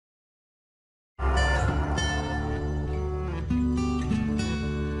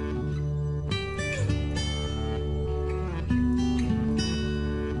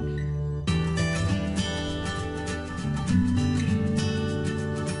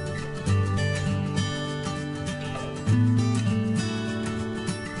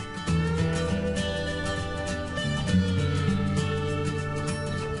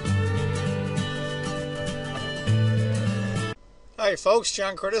Hi folks,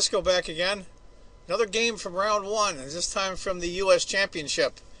 John Cordisco back again. Another game from round one, and this time from the U.S.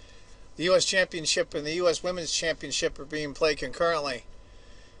 Championship. The U.S. Championship and the U.S. Women's Championship are being played concurrently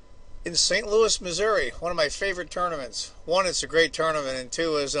in St. Louis, Missouri. One of my favorite tournaments. One, it's a great tournament, and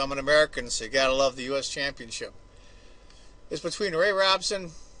two is I'm an American, so you gotta love the U.S. Championship. It's between Ray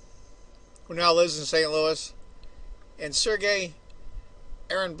Robson, who now lives in St. Louis, and Sergey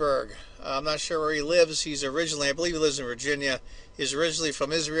Erenburg. I'm not sure where he lives. He's originally, I believe he lives in Virginia. He's originally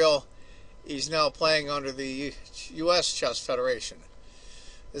from Israel. He's now playing under the U.S. Chess Federation.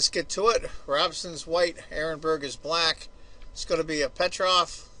 Let's get to it. Robson's white, Erenburg is black. It's going to be a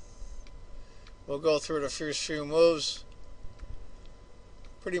Petrov. We'll go through the first few moves.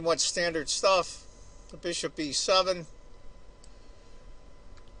 Pretty much standard stuff. The bishop e7.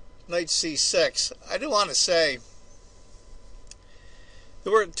 Knight c6. I do want to say,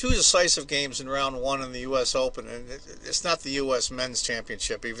 there were two decisive games in round one in the U.S. Open, and it's not the U.S. Men's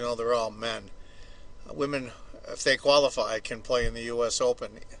Championship, even though they're all men. Women, if they qualify, can play in the U.S.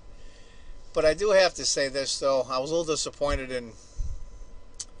 Open. But I do have to say this, though. I was a little disappointed in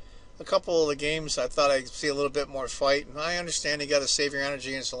a couple of the games. I thought I'd see a little bit more fight. And I understand you got to save your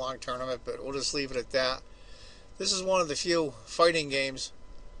energy, and it's a long tournament, but we'll just leave it at that. This is one of the few fighting games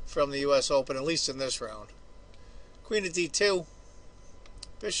from the U.S. Open, at least in this round. Queen to d2.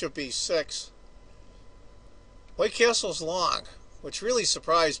 Bishop e6. White castle's long, which really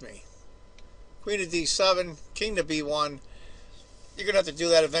surprised me. Queen to d7, king to b1. You're going to have to do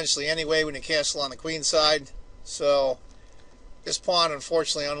that eventually anyway when you castle on the queen side. So this pawn,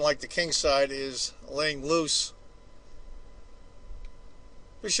 unfortunately, unlike the king side, is laying loose.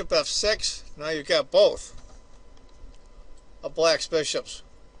 Bishop f6. Now you've got both of black's bishops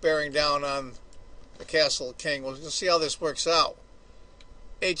bearing down on the castle king. We'll see how this works out.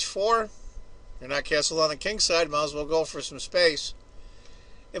 h4, you're not castled on the king side, might as well go for some space.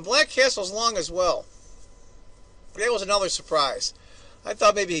 And black castle's long as well. That was another surprise. I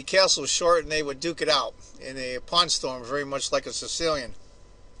thought maybe he castled short and they would duke it out in a pawn storm, very much like a Sicilian.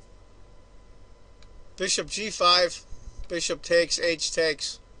 Bishop g5, bishop takes, h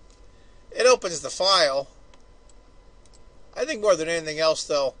takes. It opens the file. I think more than anything else,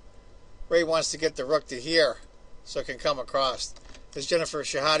 though, Ray wants to get the rook to here so it can come across. As Jennifer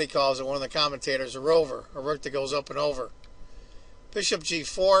Shahadi calls it, one of the commentators, a rover, a rook that goes up and over. Bishop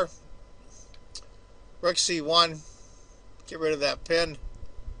g4, rook c1, get rid of that pin.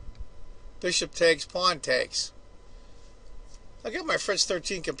 Bishop takes, pawn takes. I'll get my Fritz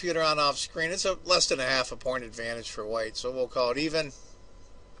 13 computer on off screen. It's a less than a half a point advantage for white, so we'll call it even.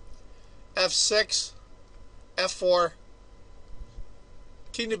 f6, f4,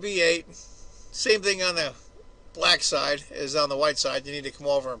 king to b8. Same thing on the black side is on the white side. You need to come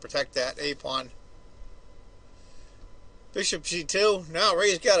over and protect that a pawn. Bishop g2. Now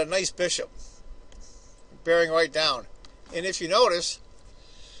Ray's got a nice bishop bearing right down. And if you notice,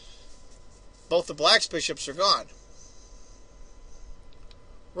 both the black's bishops are gone.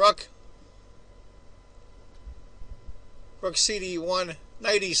 Rook c to e1,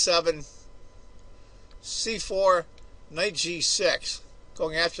 knight e7, c4, knight g6,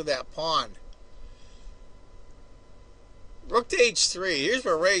 going after that pawn. Rook to h3. Here's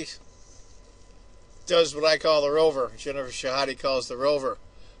where Ray does what I call the rover. Jennifer Shahadi calls the rover.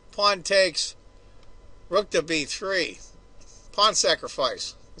 Pawn takes. Rook to b3. Pawn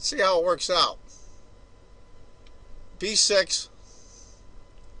sacrifice. Let's see how it works out. b6.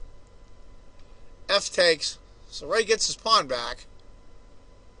 F takes. So Ray gets his pawn back.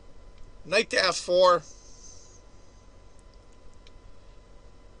 Knight to f4.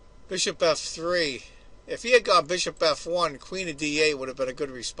 Bishop f3. If he had gone bishop f1, queen to d8 would have been a good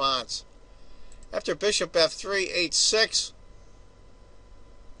response. After bishop f3, h6.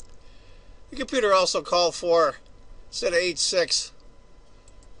 The computer also called for, instead of h6,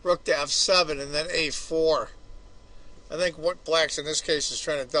 rook to f7 and then a4. I think what black's in this case is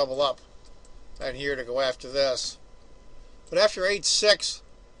trying to double up and here to go after this. But after h6,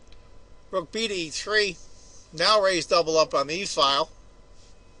 rook b to e3. Now Ray's double up on the e-file.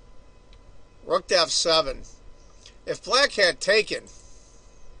 Rook to f7. If black had taken,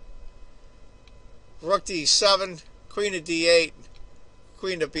 rook to e7, queen to d8,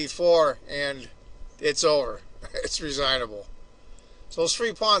 queen to b4, and it's over. It's resignable. So those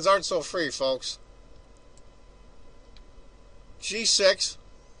free pawns aren't so free, folks. g6,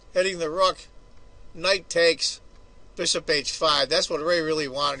 hitting the rook, knight takes, bishop h5. That's what Ray really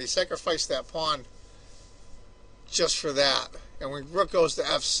wanted. He sacrificed that pawn just for that. And when rook goes to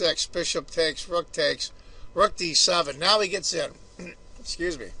f6, bishop takes, rook d7. Now he gets in.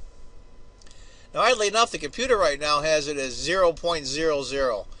 Excuse me. Now, oddly enough, the computer right now has it as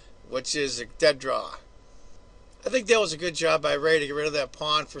 0.00, which is a dead draw. I think that was a good job by Ray to get rid of that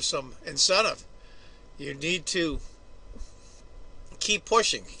pawn for some incentive. You need to keep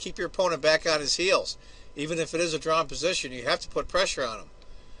pushing, keep your opponent back on his heels. Even if it is a drawn position, you have to put pressure on him.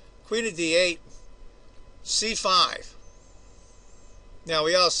 Queen of d8, c5. Now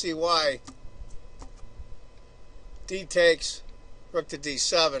we all see why. D takes, rook to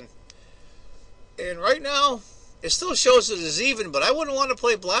d7. And right now, it still shows it as even, but I wouldn't want to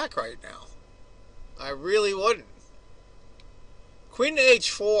play black right now. I really wouldn't. Queen to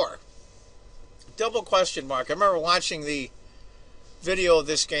h4. Double question mark. I remember watching the video of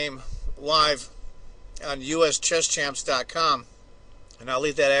this game live on uschesschamps.com, and I'll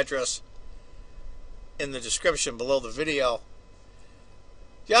leave that address in the description below the video.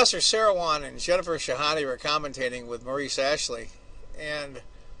 Yasser Seirawan and Jennifer Shahade were commentating with Maurice Ashley, and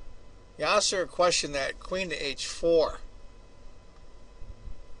Yasser questioned that queen to h4.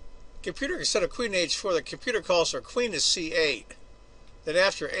 Computer, instead of queen to h4, the computer calls for queen to c8. Then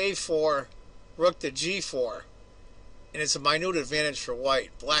after a4, rook to g4. And it's a minute advantage for white.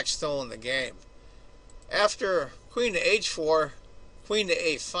 Black's still in the game. After queen to h4, queen to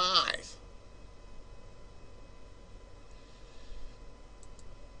a5.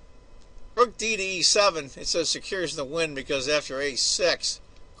 Rook d to e7, it says secures the win because after a6,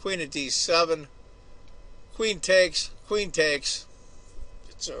 queen to d7, queen takes,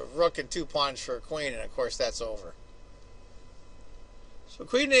 it's a rook and 2 pawns for a queen, and of course that's over. So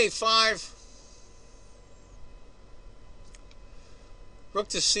queen to a5, rook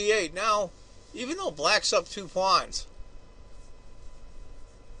to c8. Now, even though black's up 2 pawns,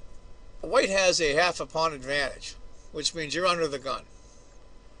 white has a half a pawn advantage, which means you're under the gun.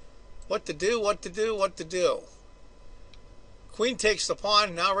 What to do, what to do, what to do. Queen takes the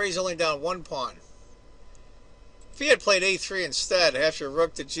pawn, now Ray's only down 1 pawn. If he had played a3 instead, after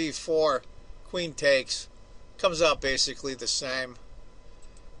rook to g4, queen takes, comes out basically the same.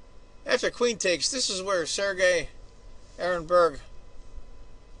 After queen takes, this is where Sergei Erenburg,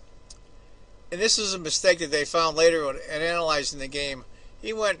 and this is a mistake that they found later in analyzing the game,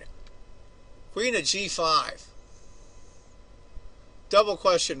 he went queen to g5. Double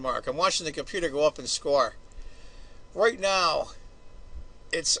question mark. I'm watching the computer go up and score. Right now,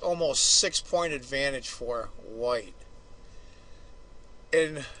 it's almost 6-point advantage for white.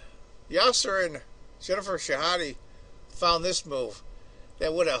 And Yasser and Jennifer Shahade found this move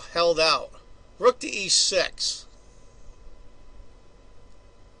that would have held out. Rook to e6.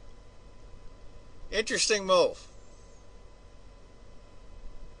 Interesting move.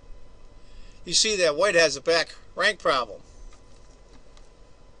 You see that white has a back rank problem.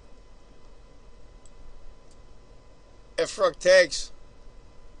 If rook takes,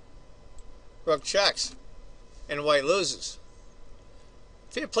 rook checks, and white loses.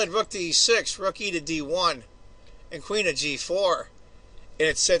 If he had played rook to e6, rook e to d1, and queen to g4, and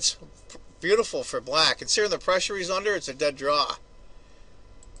it sits beautiful for black. Considering the pressure he's under, it's a dead draw.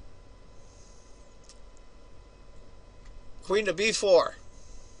 Queen to b4,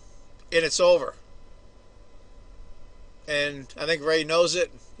 and it's over. And I think Ray knows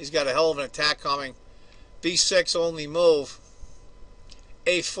it. He's got a hell of an attack coming. b6 only move.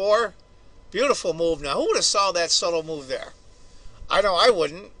 a4, beautiful move. Now, who would have saw that subtle move there? I know I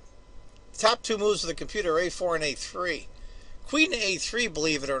wouldn't. Top 2 moves of the computer, a4 and a3. Queen to a3,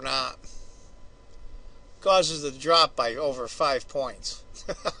 believe it or not, causes the drop by over 5 points.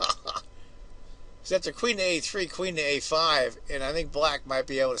 So after queen to a3, queen to a5, and I think black might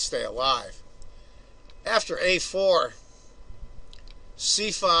be able to stay alive. After a4,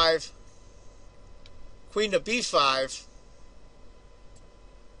 c5, queen to b5.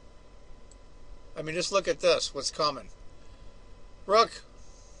 I mean, just look at this, what's coming. Rook,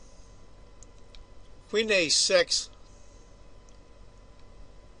 queen to a6,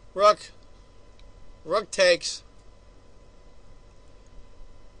 rook takes,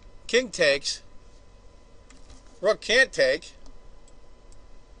 king takes, rook can't take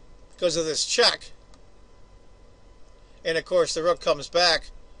because of this check, and of course the rook comes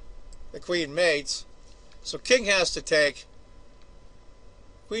back, the queen mates, so king has to take,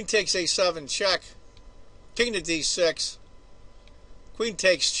 queen takes a7 check, king to d6, queen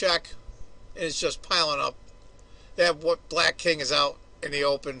takes check, and it's just piling up. That black king is out in the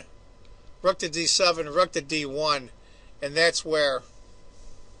open. Rook to d7, rook to d1, and that's where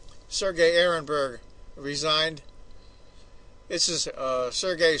Sergei Erenburg resigned. This is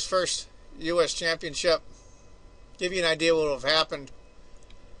Sergei's first U.S. championship. Give you an idea what would have happened.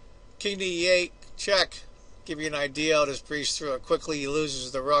 King to e8, check. Give you an idea. I'll just breeze through it quickly. He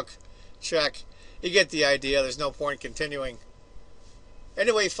loses the rook, check. You get the idea. There's no point continuing.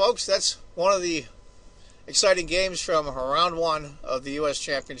 Anyway, folks, that's one of the exciting games from round one of the U.S.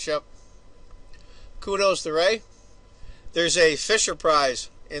 Championship. Kudos to Ray. There's a Fisher Prize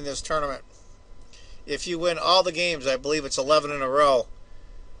in this tournament. If you win all the games, I believe it's 11 in a row,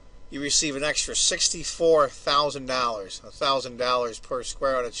 you receive an extra $64,000, $1,000 per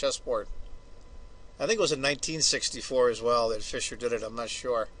square on a chessboard. I think it was in 1964 as well that Fisher did it. I'm not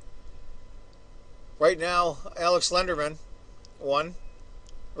sure. Right now, Alex Lenderman won.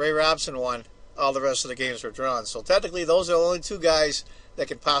 Ray Robson won. All the rest of the games were drawn. So technically, those are the only two guys that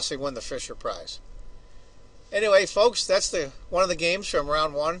could possibly win the Fisher Prize. Anyway, folks, that's one of the games from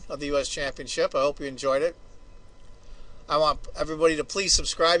round one of the U.S. Championship. I hope you enjoyed it. I want everybody to please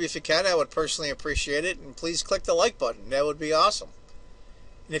subscribe if you can. I would personally appreciate it. And please click the like button. That would be awesome.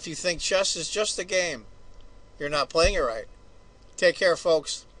 And if you think chess is just a game, you're not playing it right. Take care,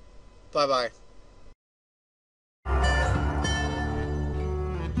 folks. Bye-bye.